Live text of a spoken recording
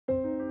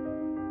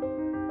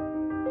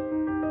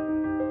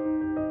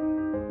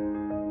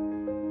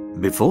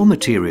Before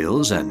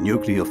materials and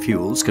nuclear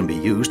fuels can be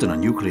used in a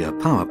nuclear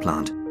power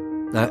plant,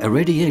 their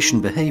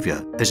irradiation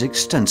behavior is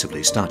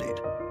extensively studied.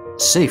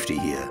 Safety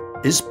here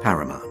is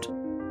paramount.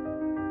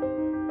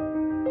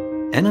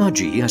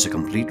 NRG has a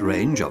complete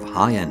range of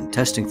high-end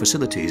testing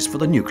facilities for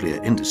the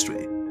nuclear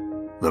industry.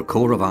 The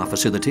core of our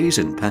facilities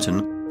in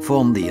Petten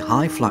form the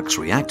high-flux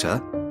reactor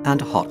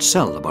and hot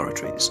cell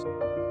laboratories.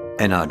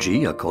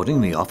 NRG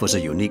accordingly offers a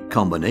unique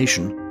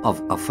combination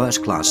of a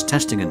first-class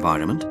testing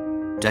environment,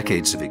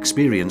 decades of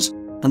experience,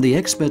 and the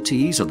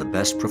expertise of the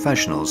best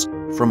professionals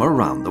from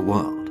around the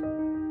world.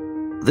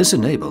 This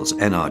enables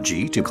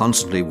NRG to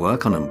constantly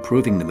work on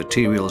improving the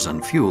materials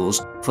and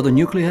fuels for the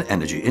nuclear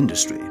energy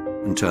industry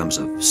in terms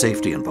of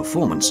safety and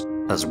performance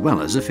as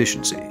well as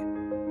efficiency.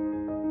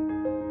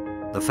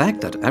 The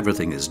fact that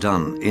everything is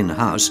done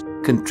in-house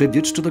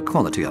contributes to the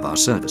quality of our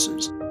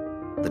services.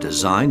 The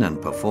design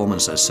and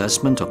performance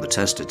assessment of the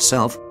test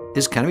itself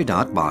is carried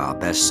out by our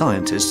best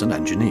scientists and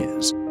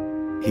engineers.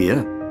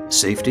 Here,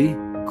 safety,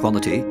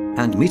 quality,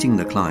 and meeting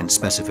the client's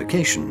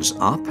specifications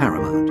are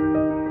paramount.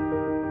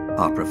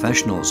 Our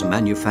professionals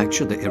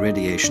manufacture the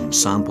irradiation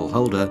sample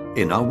holder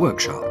in our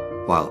workshop,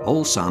 while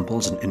all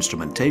samples and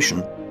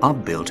instrumentation are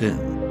built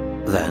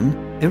in.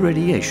 Then,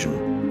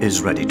 irradiation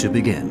is ready to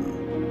begin.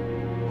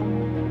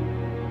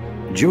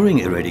 During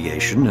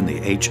irradiation in the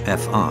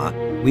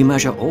HFR, we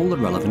measure all the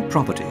relevant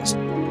properties,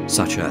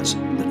 such as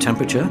the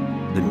temperature,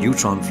 the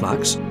neutron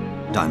flux,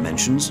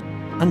 dimensions,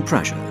 and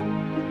pressure.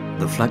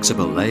 The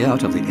flexible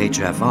layout of the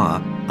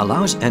HFR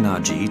allows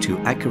NRG to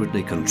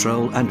accurately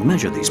control and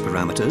measure these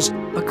parameters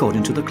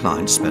according to the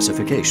client's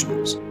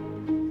specifications.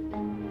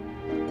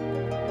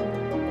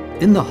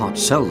 In the hot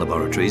cell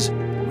laboratories,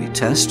 we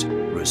test,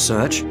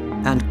 research,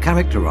 and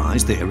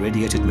characterize the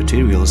irradiated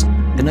materials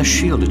in a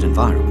shielded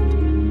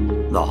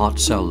environment. The hot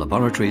cell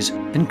laboratories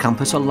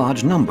encompass a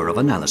large number of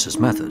analysis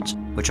methods,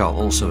 which are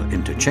also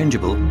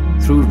interchangeable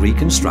through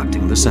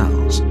reconstructing the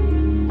cells.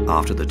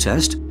 After the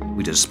test,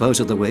 we dispose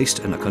of the waste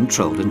in a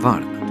controlled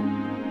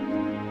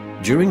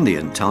environment. During the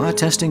entire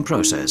testing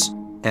process,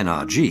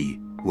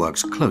 NRG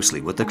works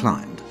closely with the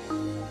client.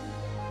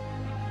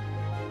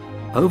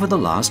 Over the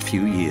last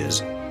few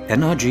years,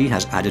 NRG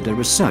has added a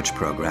research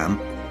program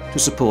to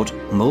support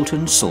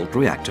molten salt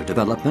reactor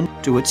development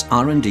to its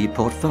R&D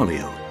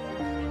portfolio.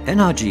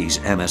 NRG's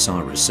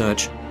MSR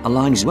research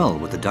aligns well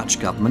with the Dutch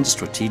government's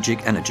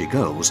strategic energy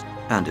goals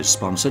and is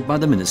sponsored by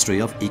the Ministry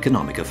of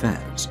Economic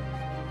Affairs.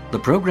 The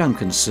program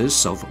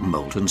consists of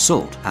molten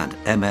salt and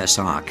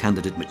MSR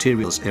candidate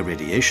materials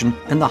irradiation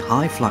in the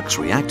high-flux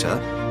reactor,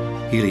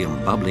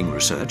 helium bubbling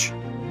research,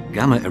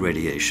 gamma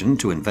irradiation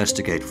to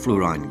investigate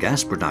fluorine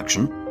gas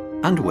production,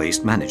 and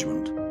waste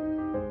management.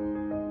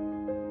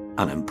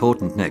 An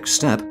important next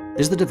step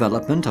is the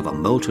development of a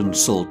molten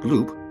salt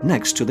loop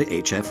next to the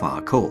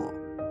HFR core.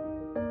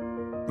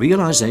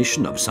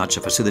 Realization of such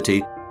a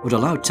facility would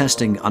allow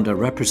testing under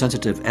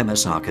representative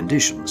MSR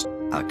conditions,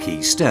 a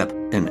key step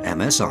in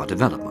MSR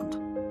development.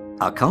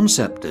 A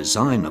concept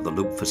design of the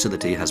loop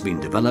facility has been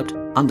developed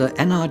under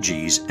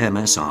NRG's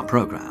MSR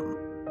program.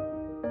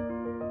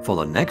 For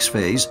the next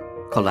phase,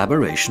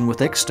 collaboration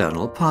with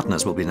external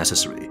partners will be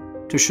necessary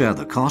to share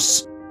the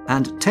costs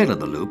and tailor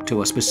the loop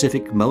to a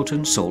specific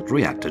molten salt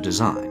reactor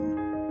design.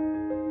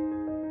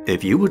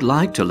 If you would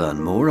like to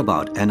learn more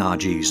about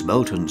NRG's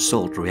molten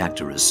salt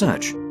reactor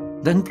research,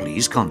 then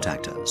please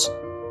contact us.